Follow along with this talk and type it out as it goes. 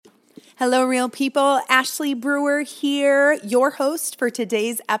Hello, real people. Ashley Brewer here, your host for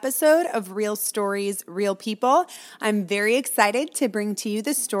today's episode of Real Stories, Real People. I'm very excited to bring to you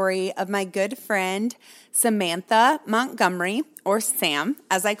the story of my good friend, Samantha Montgomery, or Sam,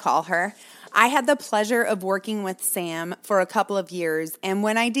 as I call her. I had the pleasure of working with Sam for a couple of years, and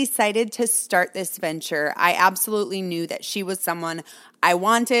when I decided to start this venture, I absolutely knew that she was someone I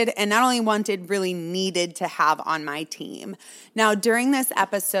wanted, and not only wanted, really needed to have on my team. Now, during this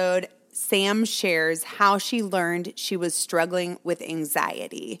episode, Sam shares how she learned she was struggling with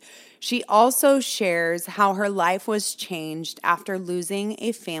anxiety. She also shares how her life was changed after losing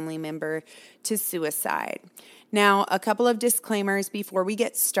a family member to suicide. Now, a couple of disclaimers before we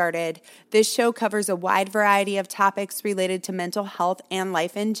get started. This show covers a wide variety of topics related to mental health and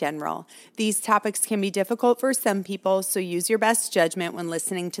life in general. These topics can be difficult for some people, so use your best judgment when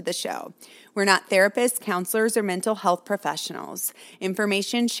listening to the show. We're not therapists, counselors, or mental health professionals.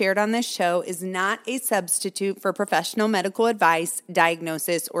 Information shared on this show is not a substitute for professional medical advice,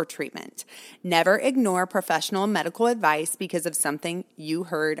 diagnosis, or treatment. Never ignore professional medical advice because of something you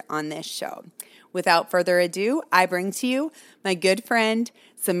heard on this show. Without further ado, I bring to you my good friend,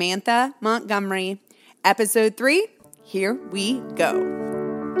 Samantha Montgomery. Episode 3, here we go.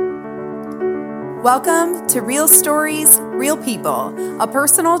 Welcome to Real Stories, Real People, a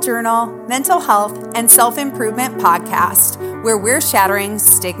personal journal, mental health, and self-improvement podcast where we're shattering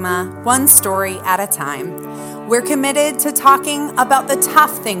stigma one story at a time. We're committed to talking about the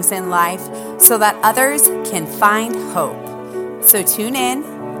tough things in life so that others can find hope. So tune in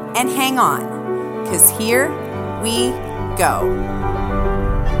and hang on, because here we go.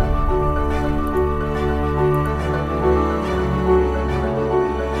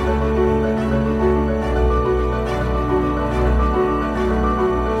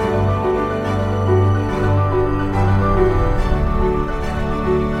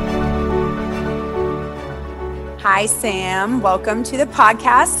 Hi, Sam. Welcome to the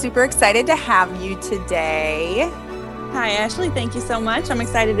podcast. Super excited to have you today. Hi, Ashley. Thank you so much. I'm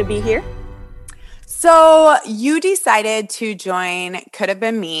excited to be here. So you decided to join Could Have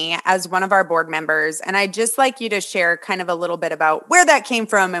Been Me as one of our board members, and I'd just like you to share kind of a little bit about where that came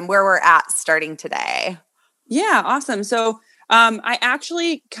from and where we're at starting today. Yeah, awesome. So I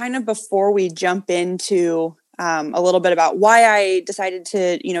actually kind of, before we jump into a little bit about why I decided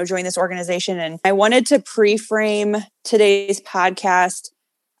to, join this organization, and I wanted to pre-frame today's podcast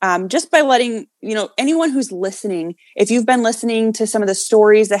just by letting, anyone who's listening, if you've been listening to some of the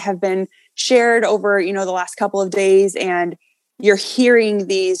stories that have been shared over, the last couple of days, and you're hearing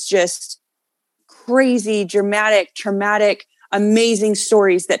these just crazy, dramatic, traumatic, amazing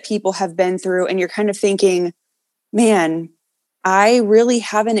stories that people have been through, and you're kind of thinking, man, I really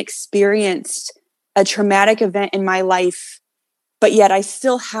haven't experienced a traumatic event in my life, but yet I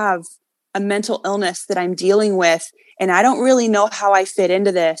still have a mental illness that I'm dealing with, and I don't really know how I fit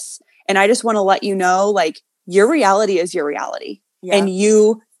into this. And I just want to let you know, like, your reality is your reality. Yeah. And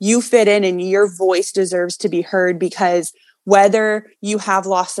you fit in, and your voice deserves to be heard, because whether you have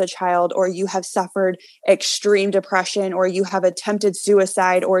lost a child, or you have suffered extreme depression, or you have attempted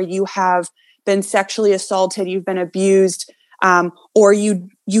suicide, or you have been sexually assaulted, you've been abused, or you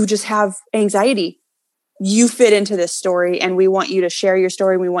just have anxiety, you fit into this story, and we want you to share your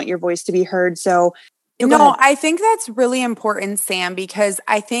story. We want your voice to be heard. So no, I think that's really important, Sam, because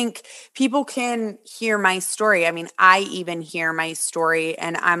I think people can hear my story. I mean, I even hear my story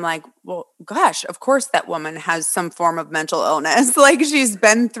and I'm like, well, gosh, of course that woman has some form of mental illness. Like, she's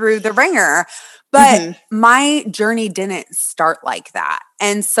been through the ringer. But my journey didn't start like that.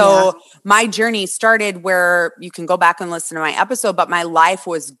 And so my journey started where you can go back and listen to my episode, but my life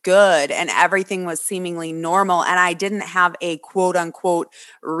was good and everything was seemingly normal. And I didn't have a quote unquote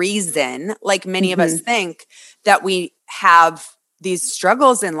reason, like many of us think, that we have these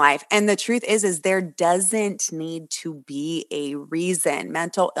struggles in life. And the truth is there doesn't need to be a reason.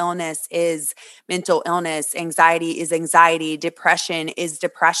 Mental illness is mental illness. Anxiety is anxiety. Depression is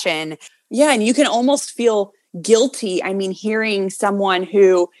depression. Yeah. And you can almost feel guilty. I mean, hearing someone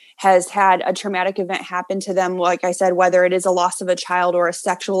who has had a traumatic event happen to them, like I said, whether it is a loss of a child or a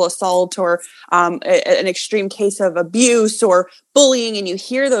sexual assault or an extreme case of abuse or bullying, and you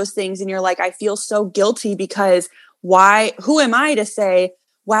hear those things and you're like, I feel so guilty because who am I to say,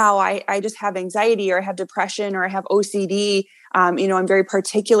 wow, I just have anxiety, or I have depression, or I have OCD. I'm very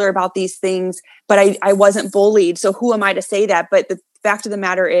particular about these things, but I wasn't bullied. So who am I to say that? But the fact of the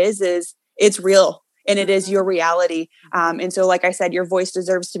matter is it's real. And it is your reality. And so, like I said, your voice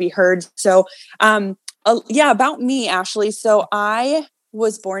deserves to be heard. So, about me, Ashley. So I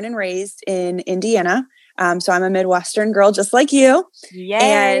was born and raised in Indiana. So I'm a Midwestern girl, just like you. Yay.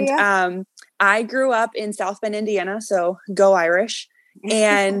 And I grew up in South Bend, Indiana. So go Irish.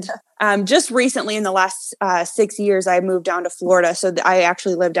 And just recently in the last 6 years, I moved down to Florida. So I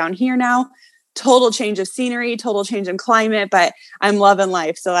actually live down here now. Total change of scenery, total change in climate, but I'm loving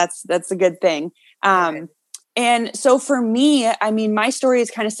life. So that's a good thing. And so for me, I mean, my story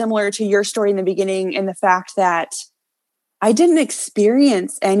is kind of similar to your story in the beginning, in the fact that I didn't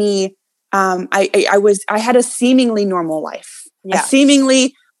experience any, I had a seemingly normal life, a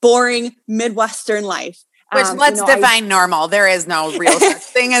seemingly boring Midwestern life. Which let's define normal. There is no real such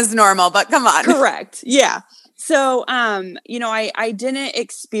thing as normal, but come on. Correct. Yeah. So, I didn't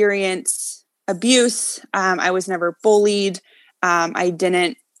experience abuse. I was never bullied. I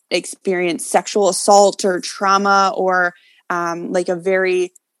didn't experience sexual assault or trauma or like a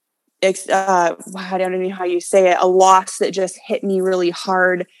very, I don't know how you say it, a loss that just hit me really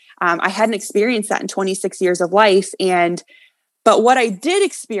hard. I hadn't experienced that in 26 years of life. But what I did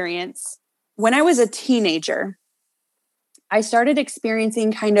experience when I was a teenager, I started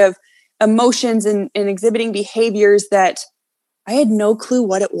experiencing kind of emotions and exhibiting behaviors that I had no clue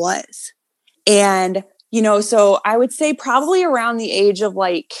what it was. And, so I would say probably around the age of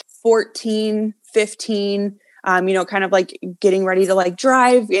like 14, 15, kind of like getting ready to like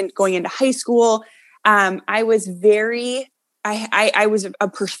drive and going into high school. I was I was a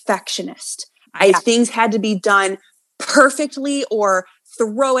perfectionist. Things had to be done perfectly or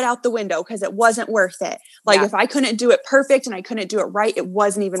throw it out the window because it wasn't worth it. Like if I couldn't do it perfect and I couldn't do it right, it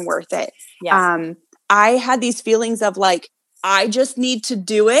wasn't even worth it. I had these feelings of like, I just need to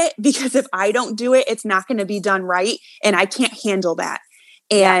do it because if I don't do it, it's not going to be done right. And I can't handle that.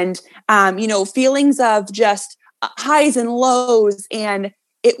 And, feelings of just highs and lows. And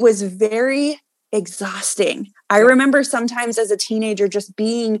it was very exhausting. I remember sometimes as a teenager just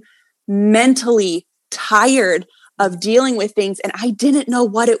being mentally tired of dealing with things. And I didn't know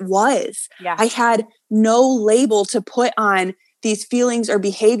what it was. I had no label to put on these feelings or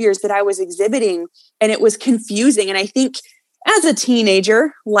behaviors that I was exhibiting. And it was confusing. And I think as a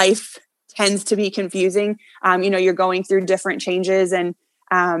teenager, life tends to be confusing. You're going through different changes and,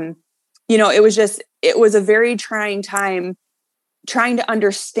 it was a very trying time trying to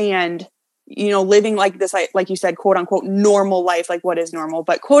understand, living like this, like you said, quote unquote, normal life, like what is normal,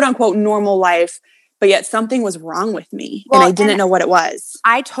 but quote unquote, normal life. But yet something was wrong with me and I didn't know what it was.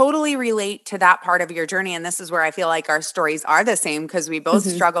 I totally relate to that part of your journey. And this is where I feel like our stories are the same because we both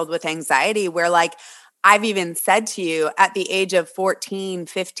struggled with anxiety where like, I've even said to you at the age of 14,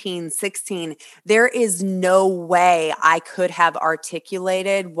 15, 16, there is no way I could have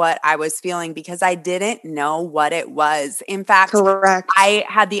articulated what I was feeling because I didn't know what it was. In fact, correct. I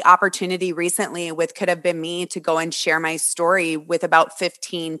had the opportunity recently with Could Have Been Me to go and share my story with about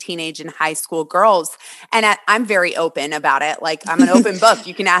 15 teenage and high school girls. And I'm very open about it. Like I'm an open book.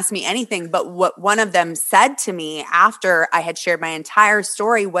 You can ask me anything. But what one of them said to me after I had shared my entire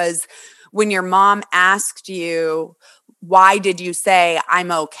story was, when your mom asked you, why did you say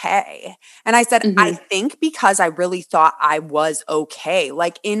I'm okay? And I said, I think because I really thought I was okay.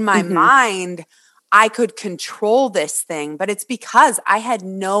 Like in my mind, I could control this thing, but it's because I had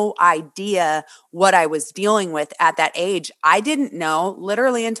no idea what I was dealing with at that age. I didn't know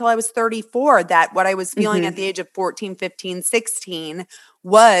literally until I was 34 that what I was feeling at the age of 14, 15, 16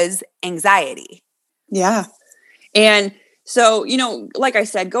 was anxiety. Yeah. And so, like I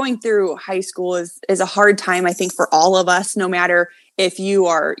said, going through high school is a hard time, I think, for all of us, no matter if you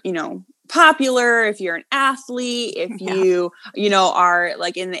are, popular, if you're an athlete, if you, are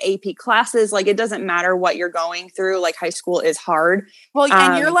like in the AP classes, like it doesn't matter what you're going through. Like high school is hard. Well,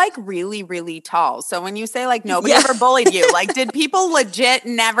 and you're like really, really tall. So when you say like nobody ever bullied you, like did people legit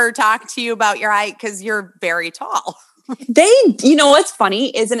never talk to you about your height? Because you're very tall. What's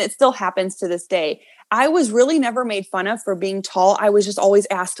funny is, and it still happens to this day, I was really never made fun of for being tall. I was just always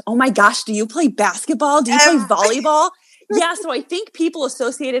asked, oh my gosh, do you play basketball? Do you play volleyball? Yeah. So I think people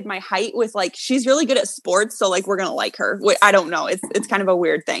associated my height with like, she's really good at sports. So like, we're going to like her. I don't know. It's kind of a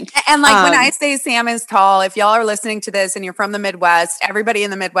weird thing. And like when I say Sam is tall, if y'all are listening to this and you're from the Midwest, everybody in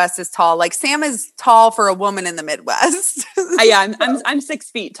the Midwest is tall. Like Sam is tall for a woman in the Midwest. Yeah. I'm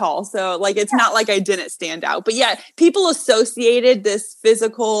 6 feet tall. So like, it's not like I didn't stand out, but yeah, people associated this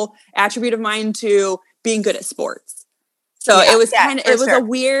physical attribute of mine to being good at sports. So it was a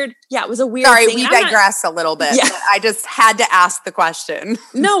weird Sorry, thing. We digressed a little bit. Yeah. I just had to ask the question.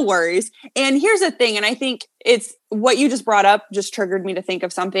 No worries. And here's the thing. And I think it's what you just brought up just triggered me to think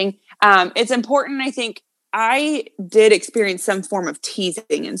of something. It's important. I think I did experience some form of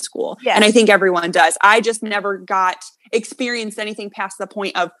teasing in school. Yes. And I think everyone does. I just never got, experienced anything past the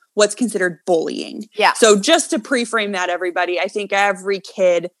point of what's considered bullying. Yeah. So just to pre-frame that, everybody, I think every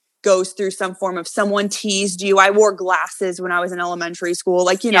kid goes through some form of someone teased you. I wore glasses when I was in elementary school.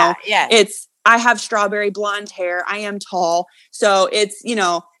 Like, you know, I have strawberry blonde hair. I am tall. So it's, you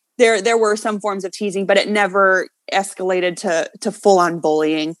know, there were some forms of teasing, but it never escalated to full on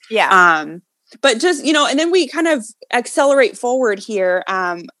bullying. Yeah. But just, you know, and then we kind of accelerate forward here.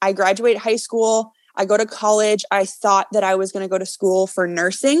 I graduate high school. I go to college. I thought that I was going to go to school for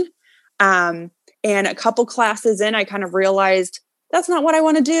nursing. And a couple classes in, I kind of realized that's not what I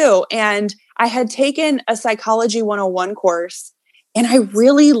want to do. And I had taken a Psychology 101 course and I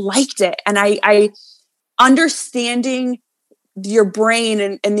really liked it. And I understanding your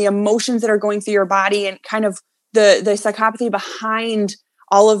brain and the emotions that are going through your body and kind of the psychopathy behind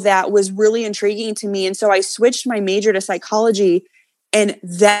all of that was really intriguing to me. And so I switched my major to psychology. And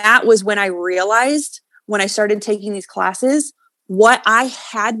that was when I realized, when I started taking these classes, what I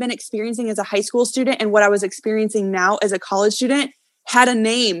had been experiencing as a high school student and what I was experiencing now as a college student had a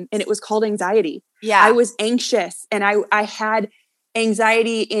name, and it was called anxiety. Yeah. I was anxious, and I had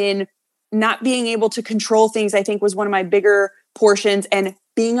anxiety in not being able to control things, I think was one of my bigger portions, and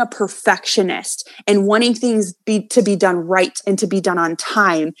being a perfectionist and wanting things to be done right and to be done on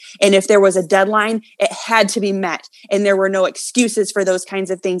time. And if there was a deadline, it had to be met. And there were no excuses for those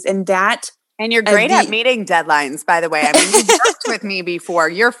kinds of things. And you're great at meeting deadlines, by the way. I mean, you've worked with me before.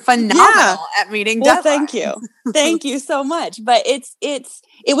 You're phenomenal at meeting deadlines. Thank you. Thank you so much. But it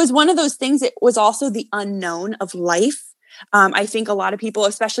was one of those things. It was also the unknown of life. I think a lot of people,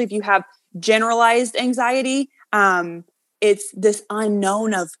 especially if you have generalized anxiety, it's this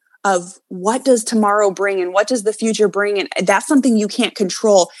unknown of what does tomorrow bring and what does the future bring? And that's something you can't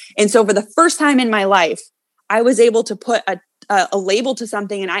control. And so for the first time in my life, I was able to put a label to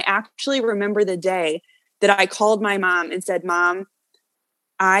something. And I actually remember the day that I called my mom and said, Mom,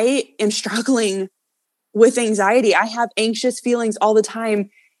 I am struggling with anxiety. I have anxious feelings all the time.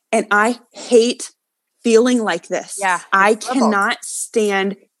 And I hate feeling like this. Yeah, I cannot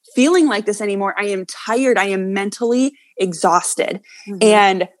stand feeling like this anymore. I am tired. I am mentally exhausted. Mm-hmm.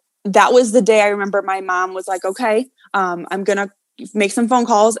 And that was the day I remember my mom was like, okay, I'm going to make some phone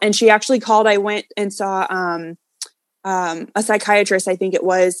calls. And she actually called. I went and saw a psychiatrist, I think it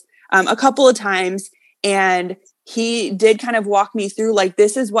was, a couple of times. And he did kind of walk me through, like,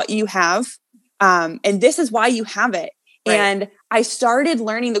 this is what you have. And this is why you have it. Right. And I started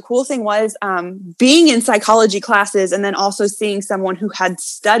learning. The cool thing was being in psychology classes and then also seeing someone who had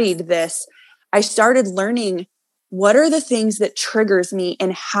studied this. I started learning, what are the things that triggers me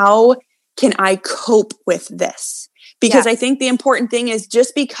and how can I cope with this? Because I think the important thing is,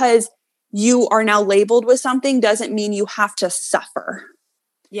 just because you are now labeled with something doesn't mean you have to suffer.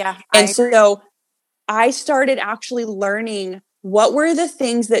 Yeah. And so I started actually learning what were the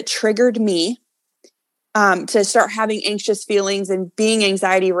things that triggered me to start having anxious feelings and being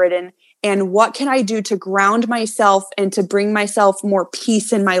anxiety ridden. And what can I do to ground myself and to bring myself more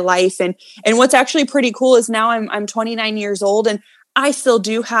peace in my life? And what's actually pretty cool is now I'm 29 years old and I still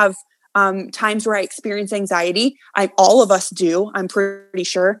do have times where I experience anxiety. All of us do, I'm pretty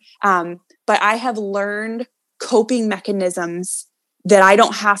sure. But I have learned coping mechanisms that I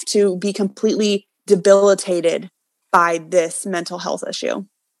don't have to be completely debilitated by this mental health issue.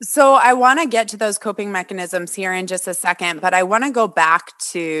 So I want to get to those coping mechanisms here in just a second, but I want to go back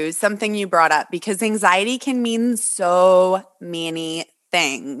to something you brought up, because anxiety can mean so many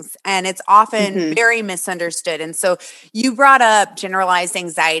things and it's often very misunderstood. And so you brought up generalized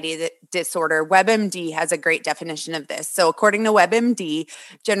anxiety disorder. WebMD has a great definition of this. So according to WebMD,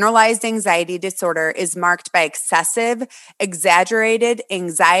 generalized anxiety disorder is marked by excessive, exaggerated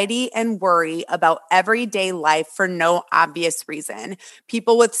anxiety and worry about everyday life for no obvious reason.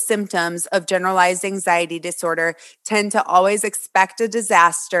 People with symptoms of generalized anxiety disorder tend to always expect a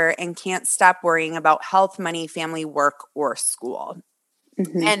disaster and can't stop worrying about health, money, family, work, or school.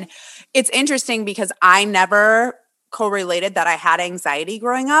 Mm-hmm. And it's interesting because I never correlated that I had anxiety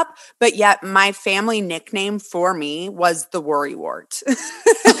growing up, but yet my family nickname for me was the worrywart.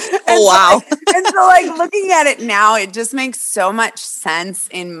 Oh, wow. And so like looking at it now, it just makes so much sense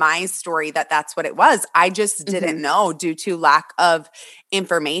in my story that that's what it was. I just didn't know due to lack of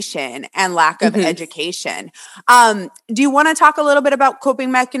information and lack of education. Do you want to talk a little bit about coping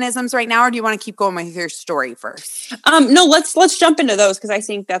mechanisms right now, or do you want to keep going with your story first? No, let's jump into those, because I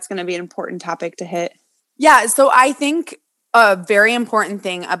think that's going to be an important topic to hit. Yeah. So I think a very important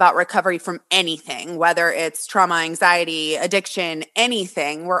thing about recovery from anything, whether it's trauma, anxiety, addiction,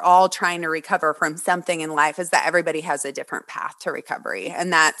 anything, we're all trying to recover from something in life, is that everybody has a different path to recovery.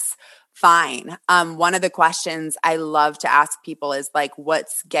 And that's fine. One of the questions I love to ask people is like,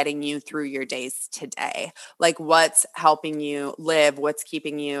 what's getting you through your days today? Like, what's helping you live? What's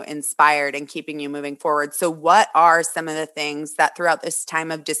keeping you inspired and keeping you moving forward? So what are some of the things that throughout this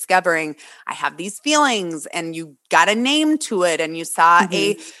time of discovering, I have these feelings, and you got a name to it and you saw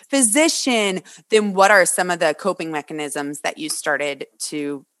a physician, then what are some of the coping mechanisms that you started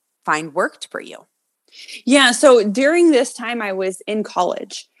to find worked for you? Yeah. So during this time I was in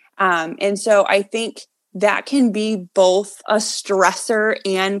college. And so I think that can be both a stressor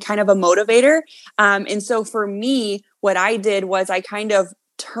and kind of a motivator. And so for me, what I did was I kind of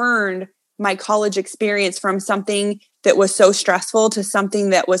turned my college experience from something that was so stressful to something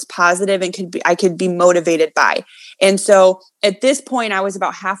that was positive and I could be motivated by. And so at this point, I was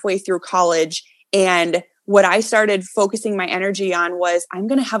about halfway through college, and what I started focusing my energy on was I'm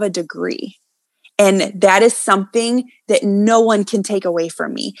going to have a degree. And that is something that no one can take away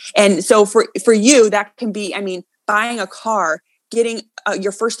from me. And so for you, that can be, I mean, buying a car, getting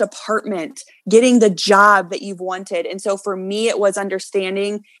your first apartment, getting the job that you've wanted. And so for me, it was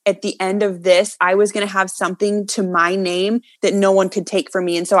understanding at the end of this, I was going to have something to my name that no one could take from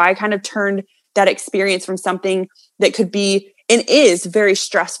me. And so I kind of turned that experience from something that could be and is very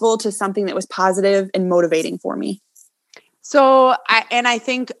stressful to something that was positive and motivating for me. So, I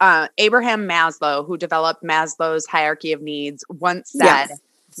think Abraham Maslow, who developed Maslow's hierarchy of needs, once said,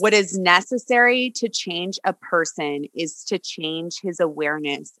 what is necessary to change a person is to change his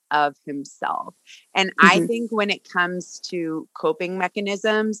awareness of himself. And I think when it comes to coping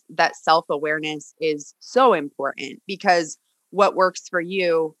mechanisms, that self-awareness is so important, because what works for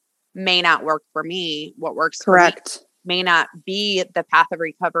you may not work for me. What works for me may not be the path of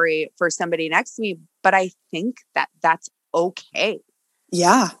recovery for somebody next to me. But I think that that's okay.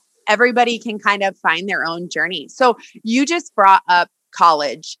 Yeah. Everybody can kind of find their own journey. So you just brought up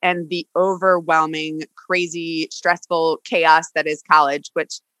college and the overwhelming, crazy, stressful chaos that is college,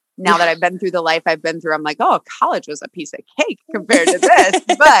 which now that I've been through the life I've been through, I'm like, oh, college was a piece of cake compared to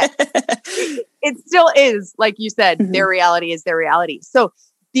this. But it still is, like you said, their reality is their reality. So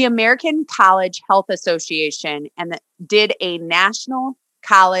the American College Health Association did a national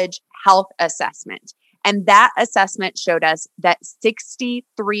college health assessment. And that assessment showed us that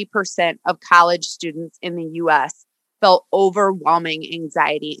 63% of college students in the US felt overwhelming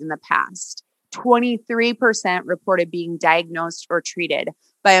anxiety in the past. 23% reported being diagnosed or treated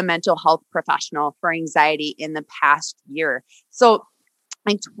by a mental health professional for anxiety in the past year. So,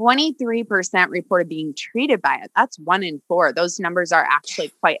 like 23% reported being treated by it. That's 1 in 4. Those numbers are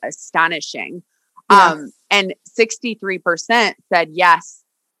actually quite astonishing. Yeah. And 63% said, yes,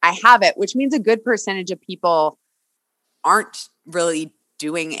 I have it, which means a good percentage of people aren't really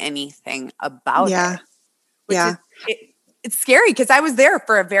doing anything about it. It's scary, because I was there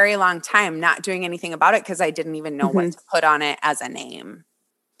for a very long time not doing anything about it because I didn't even know what to put on it as a name.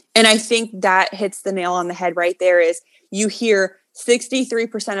 And I think that hits the nail on the head right there. Is you hear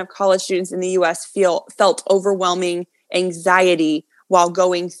 63% of college students in the US felt overwhelming anxiety while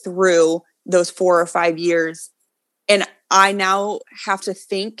going through those 4 or 5 years. And I now have to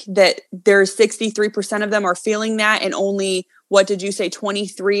think that there's 63% of them are feeling that, and only, what did you say,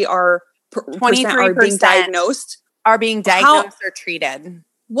 23% are being diagnosed? Are being diagnosed or treated.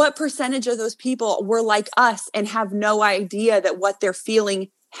 What percentage of those people were like us and have no idea that what they're feeling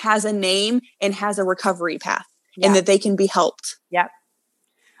has a name and has a recovery path, and that they can be helped? Yep.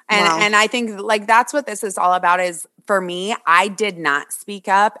 And I think like that's what this is all about. Is for me, I did not speak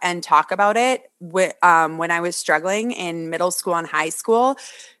up and talk about it when I was struggling in middle school and high school.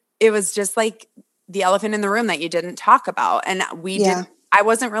 It was just like the elephant in the room that you didn't talk about. And I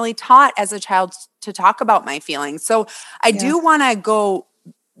wasn't really taught as a child to talk about my feelings. So I do want to go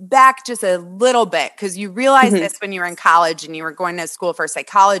back just a little bit, because you realized this when you were in college and you were going to school for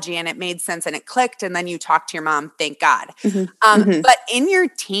psychology, and it made sense and it clicked, and then you talked to your mom, thank God. But in your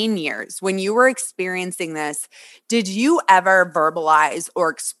teen years, when you were experiencing this, did you ever verbalize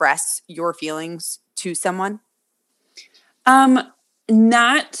or express your feelings to someone?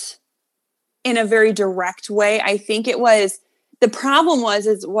 Not in a very direct way. I think the problem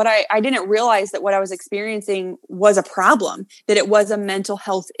is what I didn't realize that what I was experiencing was a problem, that it was a mental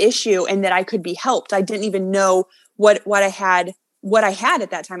health issue, and that I could be helped. I didn't even know what I had at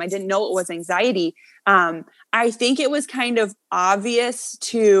that time. I didn't know it was anxiety. I think it was kind of obvious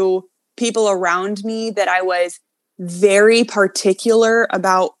to people around me that I was very particular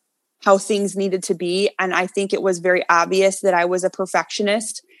about how things needed to be. And I think it was very obvious that I was a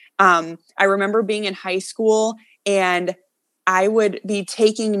perfectionist. I remember being in high school, and I would be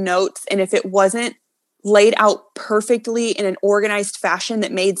taking notes, and if it wasn't laid out perfectly in an organized fashion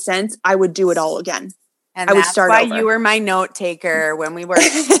that made sense, I would do it all again. And I would that's start why over. you were my note taker when we worked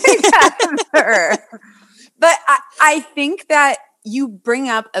together. But I think that you bring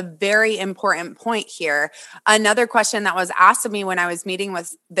up a very important point here. Another question that was asked of me when I was meeting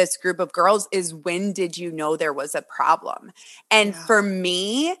with this group of girls is, when did you know there was a problem? And for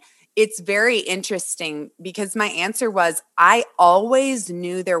me, it's very interesting because my answer was, I always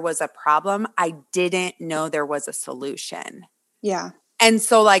knew there was a problem. I didn't know there was a solution. Yeah. And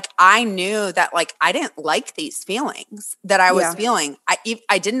so like, I knew that like, I didn't like these feelings that I was feeling.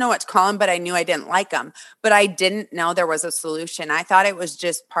 I didn't know what to call them, but I knew I didn't like them, but I didn't know there was a solution. I thought it was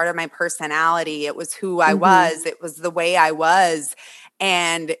just part of my personality. It was who I was. It was the way I was.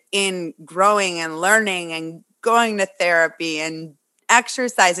 And in growing and learning and going to therapy and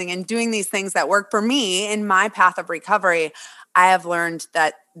exercising and doing these things that work for me in my path of recovery, I have learned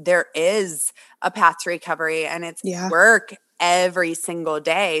that there is a path to recovery, and it's work every single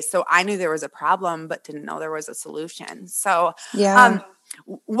day. So I knew there was a problem, but didn't know there was a solution. So,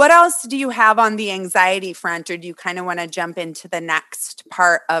 what else do you have on the anxiety front, or do you kind of want to jump into the next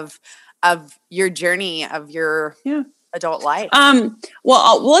part of your journey of your adult life?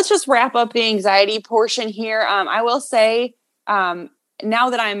 Well, let's just wrap up the anxiety portion here. I will say, now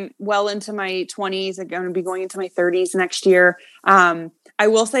that I'm well into my 20s, I'm going to be going into my 30s next year. I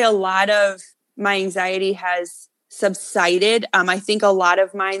will say a lot of my anxiety has subsided. I think a lot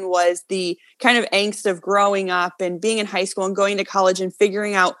of mine was the kind of angst of growing up and being in high school and going to college and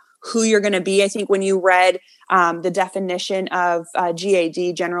figuring out who you're going to be. I think when you read the definition of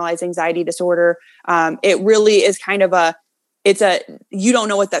GAD, generalized anxiety disorder, it really is kind of you don't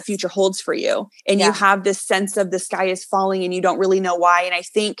know what that future holds for you. And you have this sense of the sky is falling and you don't really know why. And I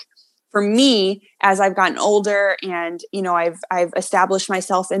think for me, as I've gotten older and, I've established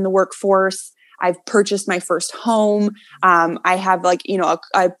myself in the workforce, I've purchased my first home. I have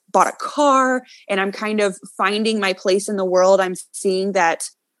I bought a car, and I'm kind of finding my place in the world. I'm seeing that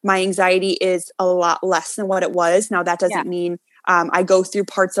my anxiety is a lot less than what it was. Now, that doesn't mean I go through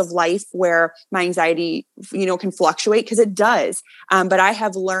parts of life where my anxiety, can fluctuate, because it does. But I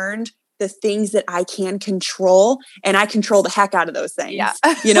have learned the things that I can control, and I control the heck out of those things. Yeah.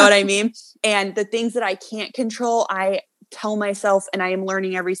 You know what I mean? And the things that I can't control, I tell myself, and I am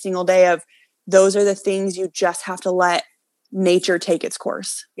learning every single day of, those are the things you just have to let nature take its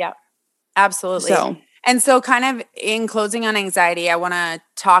course. Yeah, absolutely. And so kind of in closing on anxiety, I want to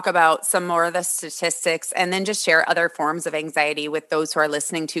talk about some more of the statistics and then just share other forms of anxiety with those who are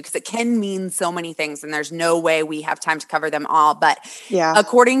listening to, because it can mean so many things and there's no way we have time to cover them all. But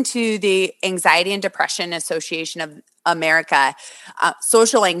according to the Anxiety and Depression Association of America,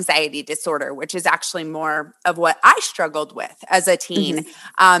 social anxiety disorder, which is actually more of what I struggled with as a teen,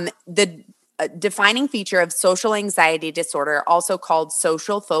 the defining feature of social anxiety disorder, also called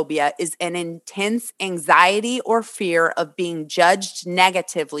social phobia, is an intense anxiety or fear of being judged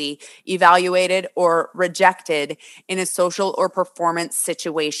negatively, evaluated, or rejected in a social or performance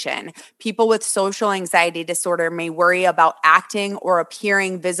situation. People with social anxiety disorder may worry about acting or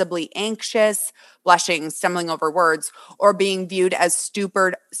appearing visibly anxious, blushing, stumbling over words, or being viewed as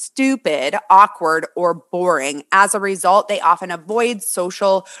stupid, awkward, or boring. As a result, they often avoid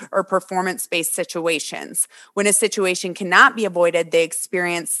social or performance-based situations. When a situation cannot be avoided, they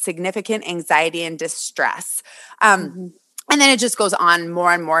experience significant anxiety and distress. And then it just goes on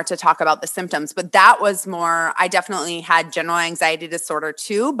more and more to talk about the symptoms. But that was more, I definitely had general anxiety disorder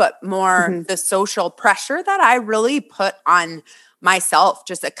too, but more the social pressure that I really put on myself,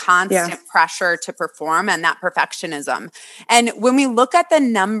 just a constant pressure to perform and that perfectionism. And when we look at the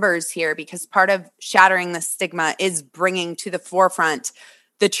numbers here, because part of shattering the stigma is bringing to the forefront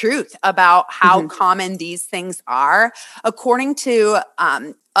the truth about how common these things are. According to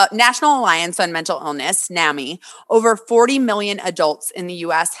National Alliance on Mental Illness, NAMI, over 40 million adults in the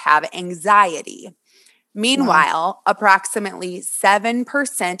U.S. have anxiety. Meanwhile, approximately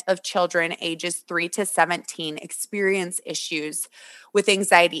 7% of children ages 3 to 17 experience issues with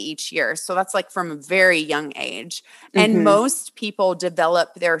anxiety each year. So that's like from a very young age. And most people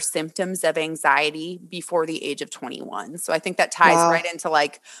develop their symptoms of anxiety before the age of 21. So I think that ties right into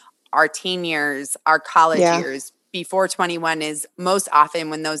like our teen years, our college years. Before 21 is most often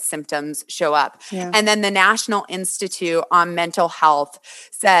when those symptoms show up. And then the National Institute on Mental Health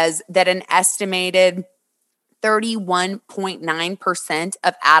says that an estimated 31.9%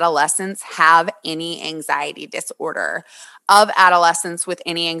 of adolescents have any anxiety disorder. Of adolescents with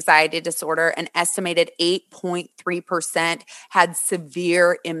any anxiety disorder, an estimated 8.3% had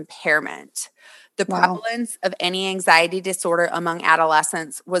severe impairment. The Wow. prevalence of any anxiety disorder among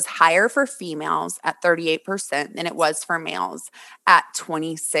adolescents was higher for females at 38% than it was for males at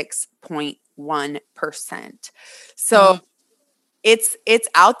 26.1%. So it's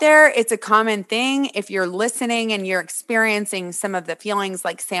out there. It's a common thing. If you're listening and you're experiencing some of the feelings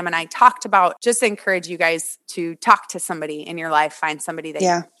like Sam and I talked about, just encourage you guys to talk to somebody in your life, find somebody that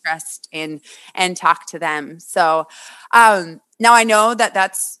you trust in and talk to them. So now I know that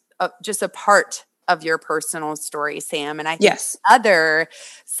that's just a part of your personal story, Sam. And I think the other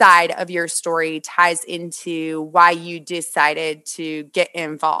side of your story ties into why you decided to get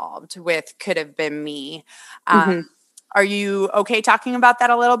involved with Could Have Been Me. Are you okay talking about that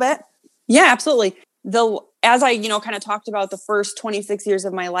a little bit? Yeah, absolutely. As I, kind of talked about the first 26 years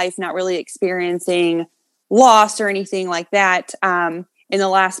of my life, not really experiencing loss or anything like that. In the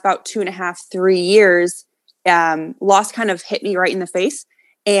last about 2.5, 3 years, loss kind of hit me right in the face.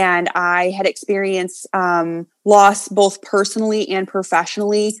 And I had experienced loss both personally and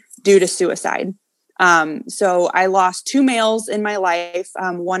professionally due to suicide. So I lost 2 males in my life,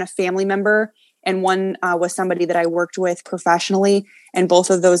 one a family member, and one was somebody that I worked with professionally. And both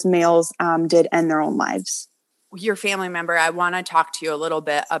of those males did end their own lives. Your family member, I want to talk to you a little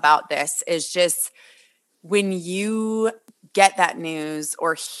bit about this, is just when you get that news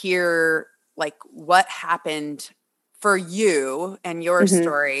or hear like what happened for you and your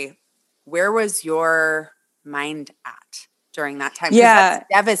story, where was your mind at during that time? Yeah.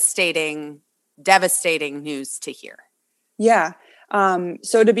 That's devastating news to hear. Yeah.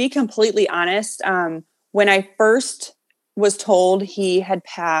 So to be completely honest, when I first was told he had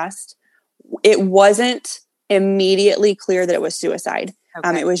passed, it wasn't immediately clear that it was suicide.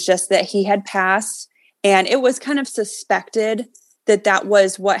 It was just that he had passed, and it was kind of suspected that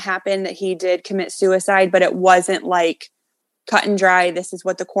was what happened, that he did commit suicide, but it wasn't like cut and dry. This is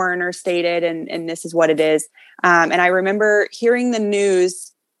what the coroner stated, and this is what it is. And I remember hearing the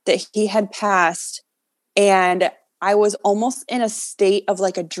news that he had passed, and I was almost in a state of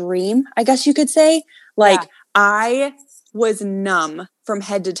like a dream, I guess you could say. I was numb from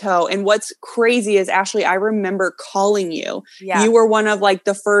head to toe. And what's crazy is, Ashley, I remember calling you. Yeah. You were one of like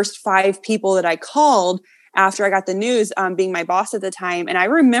the first 5 people that I called after I got the news, being my boss at the time. And I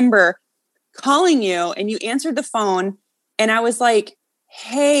remember calling you, and you answered the phone, and I was like,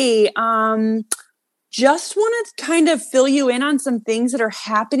 hey, just want to kind of fill you in on some things that are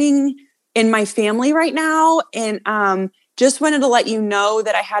happening in my family right now. And just wanted to let you know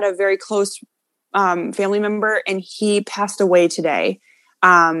that I had a very close family member, and he passed away today.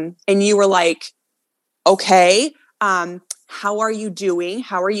 And you were like, okay, how are you doing?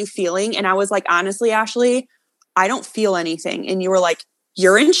 How are you feeling? And I was like, honestly, Ashley, I don't feel anything. And you were like,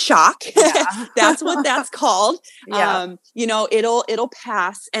 you're in shock. Yeah. That's what that's called. Yeah. It'll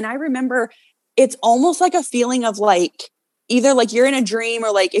pass. And I remember it's almost like a feeling of like, either like you're in a dream,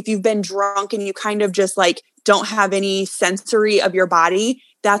 or like if you've been drunk and you kind of just like don't have any sensory of your body.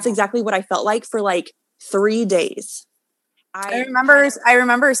 That's exactly what I felt like for like 3 days. I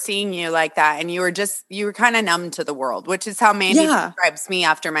remember seeing you like that, and you were kind of numb to the world, which is how Mandy describes me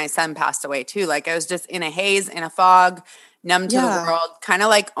after my son passed away too. Like I was just in a haze, in a fog, numb to the world, kind of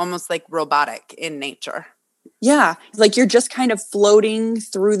like almost like robotic in nature. Yeah. Like you're just kind of floating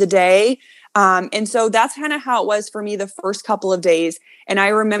through the day. And so that's kind of how it was for me the first couple of days. And I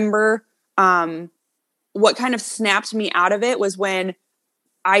remember what kind of snapped me out of it was when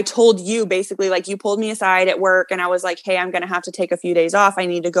I told you, basically, like you pulled me aside at work, and I was like, hey, I'm going to have to take a few days off. I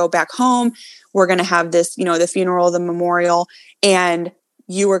need to go back home. We're going to have this, the funeral, the memorial. And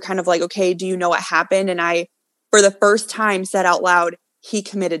you were kind of like, okay, do you know what happened? And I, for the first time, said out loud, he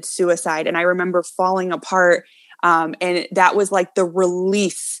committed suicide. And I remember falling apart. And that was like the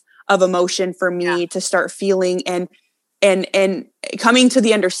release of emotion for me to start feeling and coming to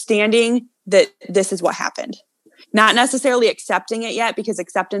the understanding that this is what happened. Not necessarily accepting it yet, because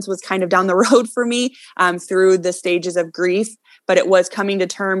acceptance was kind of down the road for me through the stages of grief, but it was coming to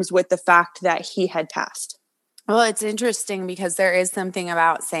terms with the fact that he had passed. Well, it's interesting because there is something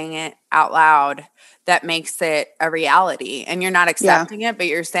about saying it out loud that makes it a reality, and you're not accepting it, but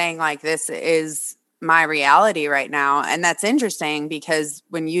you're saying like, this is my reality right now. And that's interesting because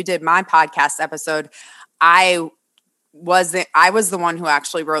when you did my podcast episode, I was the one who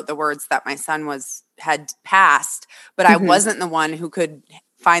actually wrote the words that my son had passed, but I wasn't the one who could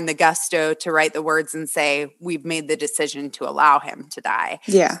find the gusto to write the words and say, we've made the decision to allow him to die.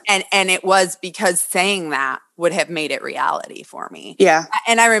 Yeah. And it was because saying that would have made it reality for me. Yeah.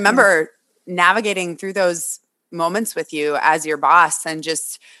 And I remember navigating through those moments with you as your boss, and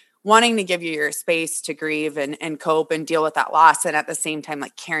just wanting to give you your space to grieve and cope and deal with that loss. And at the same time,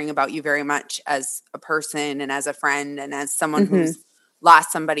 like caring about you very much as a person and as a friend and as someone who's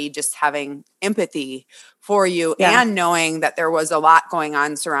lost somebody, just having empathy for you and knowing that there was a lot going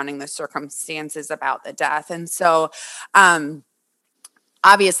on surrounding the circumstances about the death. And so,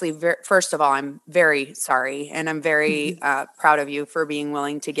 obviously, first of all, I'm very sorry, and I'm very proud of you for being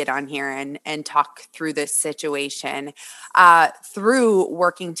willing to get on here and talk through this situation. Through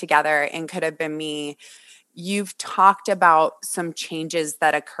working together and Could Have Been Me, you've talked about some changes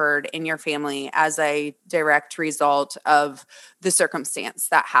that occurred in your family as a direct result of the circumstance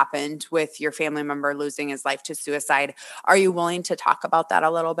that happened with your family member losing his life to suicide. Are you willing to talk about that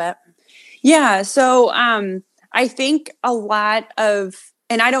a little bit? Yeah. So I think a lot of,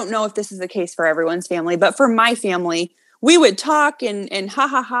 and I don't know if this is the case for everyone's family, but for my family, we would talk and ha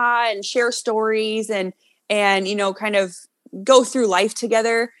ha ha and share stories and kind of go through life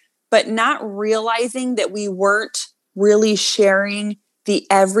together, but not realizing that we weren't really sharing the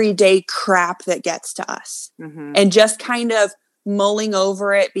everyday crap that gets to us and just kind of mulling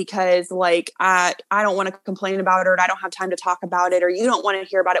over it because like, I don't want to complain about it, or I don't have time to talk about it, or you don't want to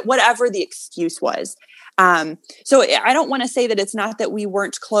hear about it, whatever the excuse was. So I don't want to say that it's not that we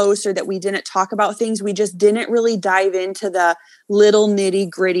weren't close or that we didn't talk about things. We just didn't really dive into the little nitty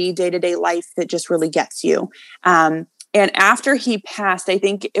gritty day-to-day life that just really gets you. And after he passed, I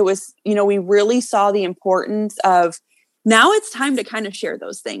think it was, we really saw the importance of now it's time to kind of share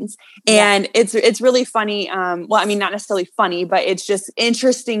those things. And it's really funny. Well, I mean, not necessarily funny, but it's just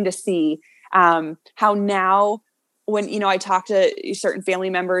interesting to see how now when, I talk to certain family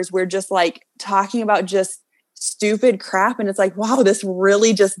members, we're just like talking about just stupid crap. And it's like, wow, this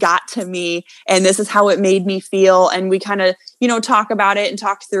really just got to me. And this is how it made me feel. And we kind of, talk about it and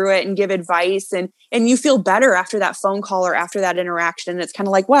talk through it and give advice. And you feel better after that phone call or after that interaction. And it's kind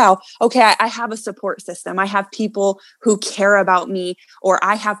of like, wow, okay, I have a support system. I have people who care about me, or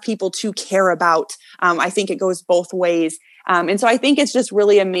I have people to care about. I think it goes both ways. And so I think it's just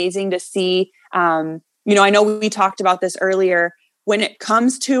really amazing to see, I know we talked about this earlier. When it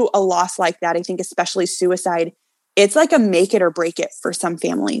comes to a loss like that, I think especially suicide, it's like a make it or break it for some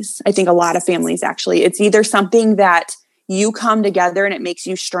families. I think a lot of families, actually, it's either something that you come together and it makes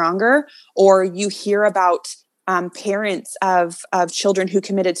you stronger, or you hear about parents of children who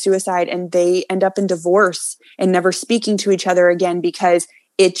committed suicide and they end up in divorce and never speaking to each other again because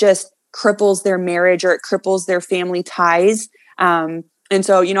it just cripples their marriage or it cripples their family ties. And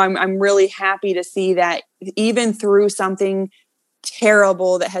so, I'm really happy to see that even through something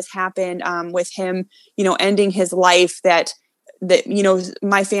terrible that has happened with him, ending his life, that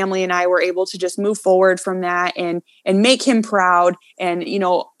my family and I were able to just move forward from that and make him proud and,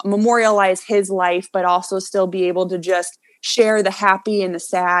 memorialize his life, but also still be able to just share the happy and the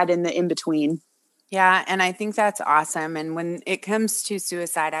sad and the in between. Yeah. And I think that's awesome. And when it comes to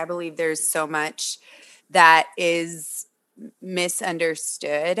suicide, I believe there's so much that is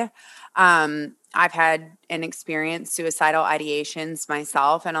misunderstood. I've had and experienced suicidal ideations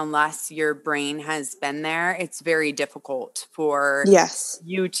myself, and unless your brain has been there, it's very difficult for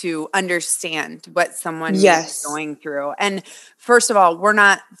you to understand what someone is going through. And first of all, we're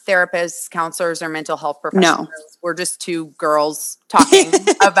not therapists, counselors, or mental health professionals. No. We're just two girls talking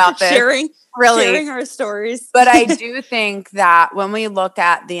about this. Sharing our stories. But I do think that when we look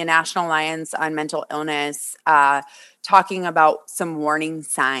at the National Alliance on Mental Illness, talking about some warning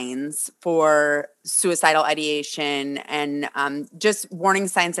signs for suicidal ideation and just warning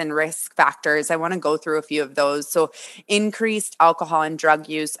signs and risk factors, I want to go through a few of those. So increased alcohol and drug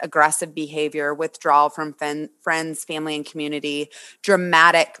use, aggressive behavior, withdrawal from friends, family, and community,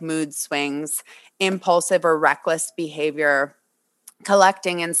 dramatic mood swings, impulsive or reckless behavior,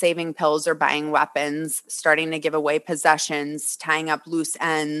 collecting and saving pills or buying weapons, starting to give away possessions, tying up loose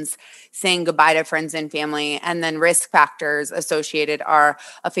ends, saying goodbye to friends and family. And then risk factors associated are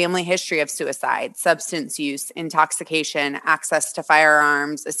a family history of suicide, substance use, intoxication, access to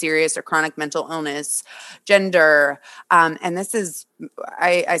firearms, a serious or chronic mental illness, gender. And this is,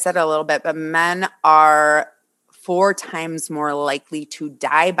 I said it a little bit, but men are 4 times more likely to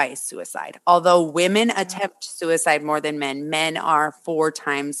die by suicide. Although women attempt suicide more than men, men are 4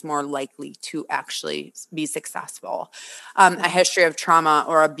 times more likely to actually be successful. A history of trauma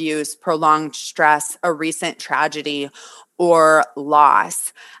or abuse, prolonged stress, a recent tragedy or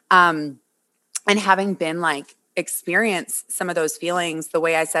loss. And having been experience some of those feelings, the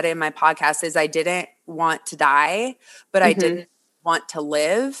way I said it in my podcast is I didn't want to die, but I didn't want to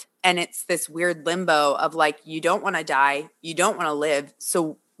live. And it's this weird limbo of you don't want to die, you don't want to live.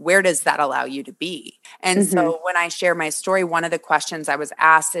 So where does that allow you to be? And so when I share my story, one of the questions I was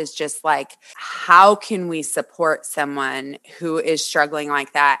asked is just like, how can we support someone who is struggling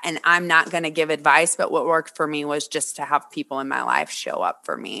like that? And I'm not going to give advice, but what worked for me was just to have people in my life show up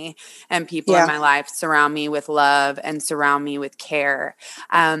for me, and people in my life surround me with love and surround me with care.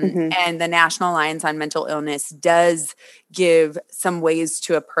 And the National Alliance on Mental Illness does give some ways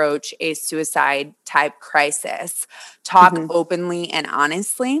to approach a suicide type crisis. Talk openly and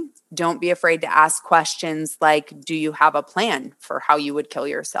honestly. Don't be afraid to ask questions like, do you have a plan for how you would kill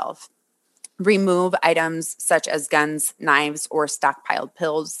yourself? Remove items such as guns, knives, or stockpiled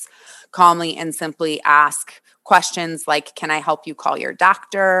pills. Calmly and simply ask questions like, can I help you call your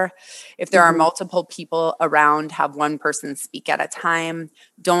doctor? If there are multiple people around, have one person speak at a time.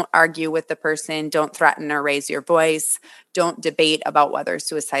 Don't argue with the person. Don't threaten or raise your voice. Don't debate about whether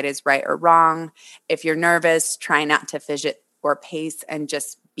suicide is right or wrong. If you're nervous, try not to fidget or pace, and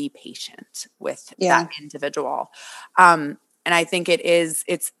just be patient with that individual. And I think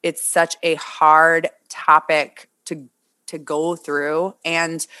it's such a hard topic to go through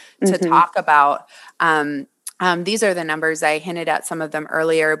and to talk about. These are the numbers. I hinted at some of them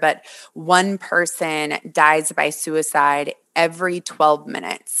earlier, but one person dies by suicide every 12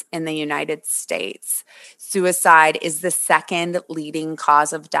 minutes in the United States. Suicide is the second leading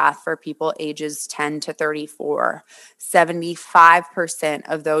cause of death for people ages 10 to 34. 75%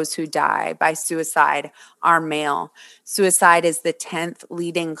 of those who die by suicide are male. Suicide is the 10th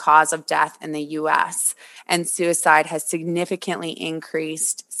leading cause of death in the U.S., and suicide has significantly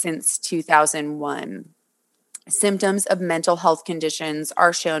increased since 2001. Symptoms of mental health conditions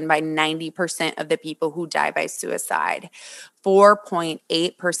are shown by 90% of the people who die by suicide.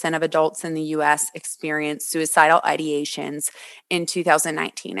 4.8% of adults in the U.S. experienced suicidal ideations in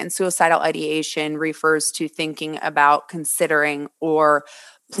 2019. And suicidal ideation refers to thinking about, considering, or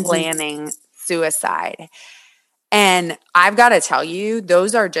planning suicide. And I've got to tell you,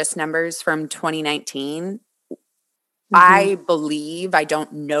 those are just numbers from 2019. I believe, I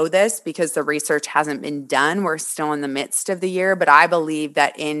don't know this because the research hasn't been done. We're still in the midst of the year, but I believe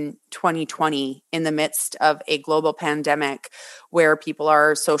that in 2020, in the midst of a global pandemic where people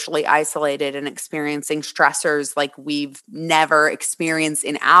are socially isolated and experiencing stressors like we've never experienced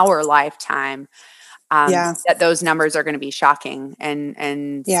in our lifetime, that those numbers are going to be shocking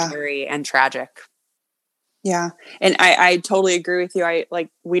and scary and tragic. Yeah. And I totally agree with you.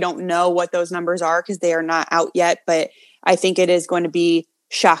 We don't know what those numbers are because they are not out yet, but I think it is going to be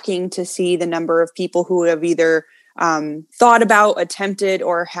shocking to see the number of people who have either thought about, attempted,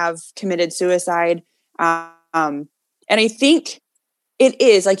 or have committed suicide. And I think it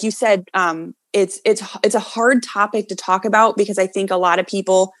is, like you said, it's a hard topic to talk about because I think a lot of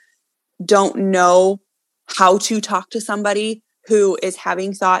people don't know how to talk to somebody who is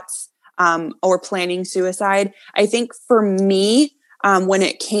having thoughts or planning suicide. I think for me, when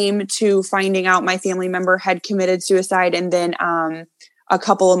it came to finding out my family member had committed suicide, and then a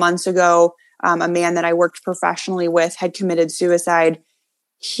couple of months ago, a man that I worked professionally with had committed suicide,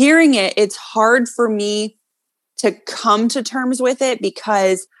 hearing it's hard for me to come to terms with it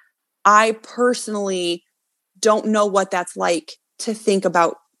because I personally don't know what that's like to think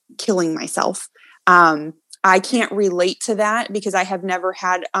about killing myself. I can't relate to that because I have never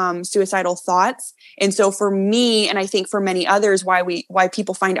had suicidal thoughts. And so for me, and I think for many others, why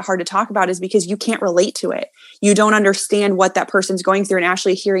people find it hard to talk about is because you can't relate to it. You don't understand what that person's going through. And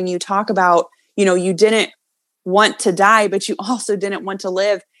actually hearing you talk about, you didn't want to die, but you also didn't want to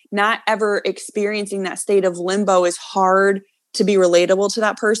live. Not ever experiencing that state of limbo is hard to be relatable to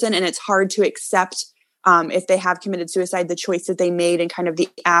that person. And it's hard to accept if they have committed suicide, the choice that they made and kind of the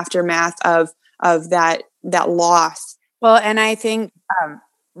aftermath of that loss. Well, and I think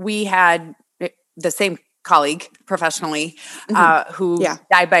we had the same colleague professionally who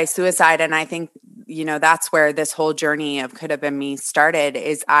died by suicide. And I think, that's where this whole journey of Could Have Been Me started.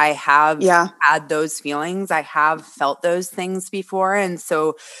 Is I have had those feelings. I have felt those things before. And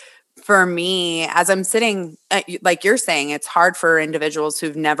so for me, as I'm sitting, like you're saying, it's hard for individuals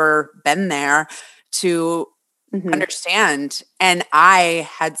who've never been there to understand. And I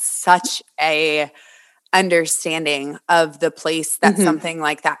had such a understanding of the place that something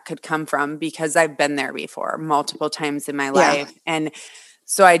like that could come from because I've been there before multiple times in my life. And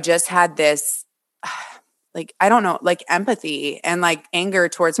so I just had this, I don't know, empathy and anger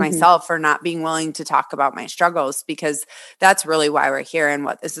towards myself for not being willing to talk about my struggles, because that's really why we're here and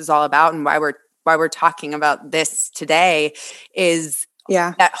what this is all about, and why we're talking about this today is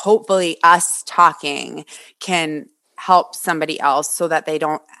that hopefully us talking can help somebody else so that they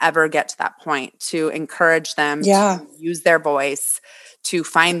don't ever get to that point, to encourage them to use their voice, to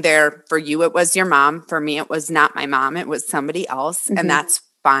find for you, it was your mom. For me, it was not my mom. It was somebody else. And that's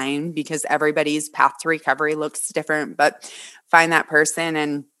fine because everybody's path to recovery looks different, but find that person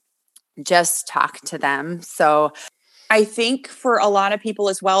and just talk to them. So I think for a lot of people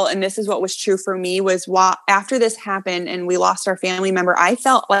as well, and this is what was true for me, was after this happened and we lost our family member, I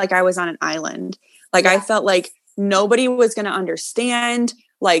felt like I was on an island. Like I felt like nobody was going to understand.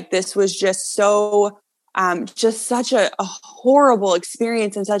 Like this was just so, just such a horrible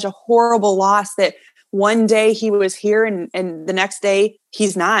experience and such a horrible loss that one day he was here and the next day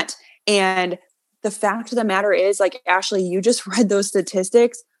he's not. And the fact of the matter is, like, Ashley, you just read those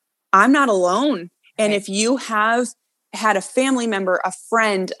statistics. I'm not alone. And if you have had a family member, a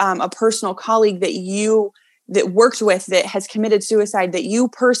friend, a personal colleague that worked with that has committed suicide, that you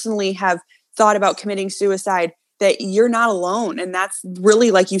personally have thought about committing suicide, that you're not alone. And that's really,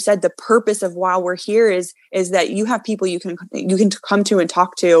 like you said, the purpose of why we're here is that you have people you can come to and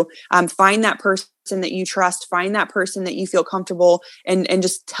talk to, find that person that you trust, find that person that you feel comfortable and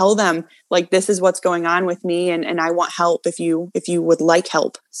just tell them, like, this is what's going on with me. And I want help if you would like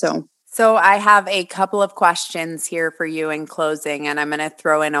help. So I have a couple of questions here for you in closing, and I'm going to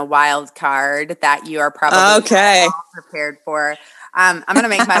throw in a wild card that you are probably not all prepared for. I'm going to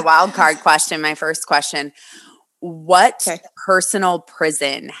make my wild card question my first question. What personal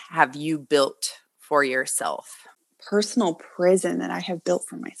prison have you built for yourself? Personal prison that I have built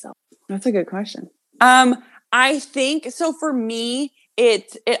for myself. That's a good question. I think so. For me,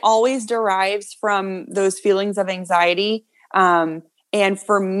 it always derives from those feelings of anxiety. And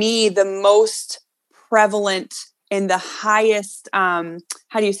for me, the most prevalent and the highest, how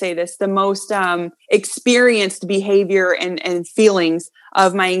do you say this? The most experienced behavior and feelings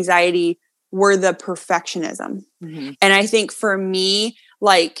of my anxiety were the perfectionism. And I think for me,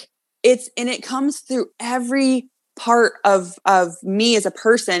 like it comes through every part of me as a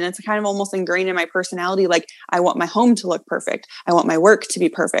person. It's kind of almost ingrained in my personality. Like, I want my home to look perfect. I want my work to be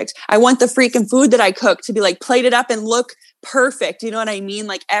perfect. I want the freaking food that I cook to be like plated up and look perfect. You know what I mean?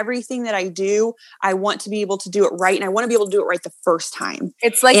 Like everything that I do, I want to be able to do it right. And I want to be able to do it right the first time.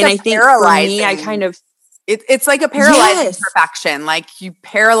 It's like, and I think for me, I kind of, it's like a paralyzing perfection. Like you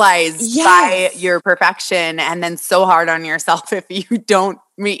paralyze by your perfection and then so hard on yourself if you don't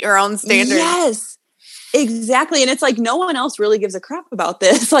meet your own standards. Yes. Exactly. And it's like, no one else really gives a crap about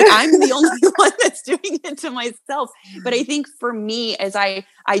this. Like I'm the only one that's doing it to myself. But I think for me, as I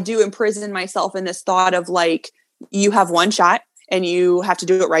do imprison myself in this thought of like, you have one shot and you have to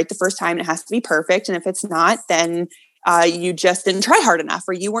do it right the first time. And it has to be perfect. And if it's not, then you just didn't try hard enough,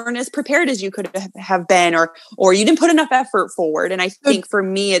 or you weren't as prepared as you could have been, or you didn't put enough effort forward. And I think for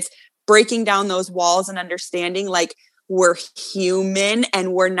me, it's breaking down those walls and understanding like, we're human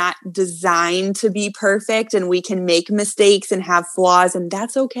and we're not designed to be perfect, and we can make mistakes and have flaws, and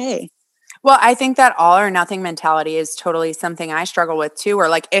that's okay. Well, I think that all or nothing mentality is totally something I struggle with too, or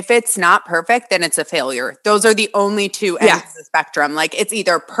like if it's not perfect, then it's a failure. Those are the only two ends of the spectrum. Like it's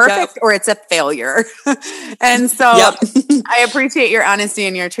either perfect or it's a failure. And so I appreciate your honesty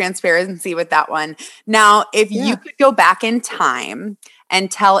and your transparency with that one. Now, if you could go back in time and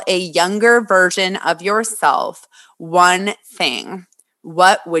tell a younger version of yourself one thing,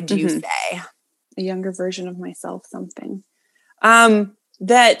 what would you say? A younger version of myself, something. And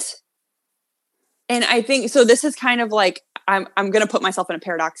I think, so this is kind of like, I'm going to put myself in a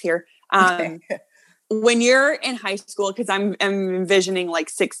paradox here. When you're in high school, because I'm envisioning like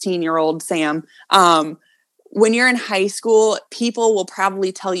 16-year-old Sam, when you're in high school, people will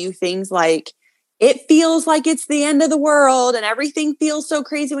probably tell you things like, it feels like it's the end of the world and everything feels so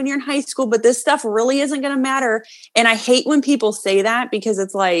crazy when you're in high school, but this stuff really isn't going to matter. And I hate when people say that, because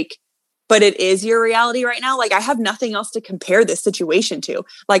it's like, but it is your reality right now. Like I have nothing else to compare this situation to.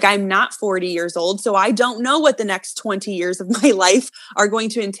 Like I'm not 40 years old, so I don't know what the next 20 years of my life are going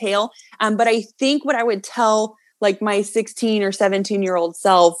to entail. But I think what I would tell like my 16 or 17-year-old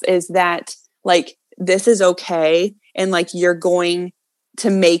self is that like, this is okay. And like, you're going to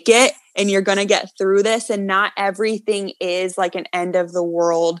make it and you're going to get through this. And not everything is like an end of the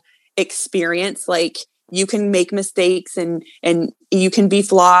world experience. Like you can make mistakes and you can be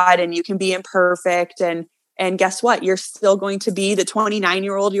flawed and you can be imperfect. And guess what? You're still going to be the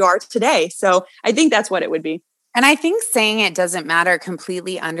 29-year-old you are today. So I think that's what it would be. And I think saying it doesn't matter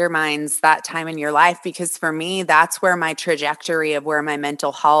completely undermines that time in your life, because for me, that's where my trajectory of where my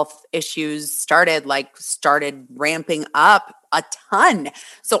mental health issues started ramping up a ton.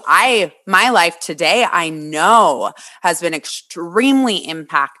 So my life today, I know has been extremely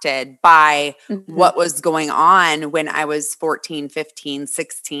impacted by what was going on when I was 14, 15,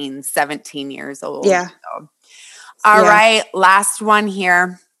 16, 17 years old. Yeah. So, All right, last one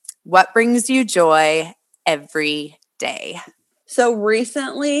here. What brings you joy every day? So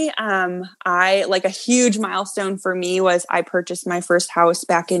recently, I like a huge milestone for me was I purchased my first house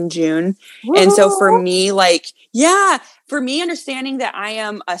back in June. Woo! And so for me, understanding that I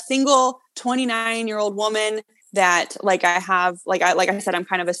am a single 29-year-old woman that like I said, I'm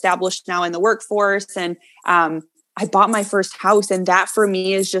kind of established now in the workforce, and I bought my first house, and that for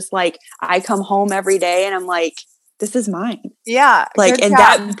me is just like, I come home every day and I'm like, this is mine. Yeah. Like, and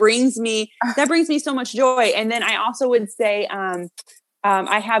that brings me so much joy. And then I also would say,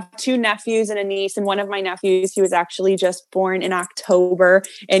 I have 2 nephews and a niece, and one of my nephews, he was actually just born in October,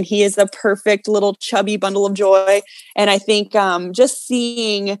 and he is a perfect little chubby bundle of joy. And I think, just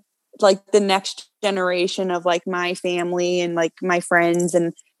seeing like the next generation of like my family and like my friends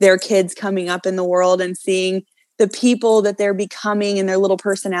and their kids coming up in the world and seeing the people that they're becoming and their little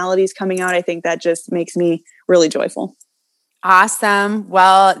personalities coming out, I think that just makes me really joyful. Awesome.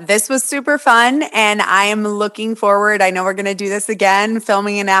 Well, this was super fun, and I am looking forward. I know we're going to do this again,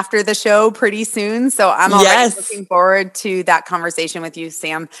 filming and after the show pretty soon. So I'm already looking forward to that conversation with you,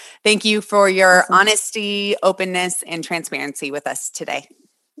 Sam. Thank you for your honesty, openness, and transparency with us today.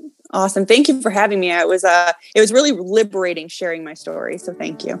 Awesome. Thank you for having me. It was really liberating sharing my story. So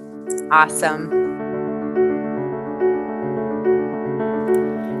thank you. Awesome.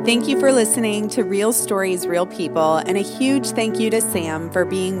 Thank you for listening to Real Stories, Real People, and a huge thank you to Sam for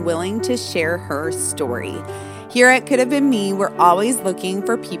being willing to share her story. Here at Could Have Been Me, we're always looking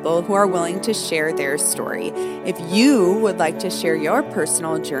for people who are willing to share their story. If you would like to share your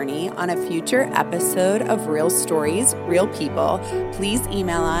personal journey on a future episode of Real Stories, Real People, please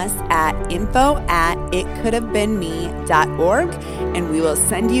email us at info@itcouldhavebeenme.org, and we will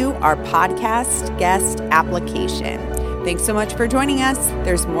send you our podcast guest application. Thanks so much for joining us.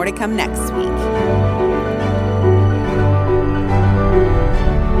 There's more to come next week.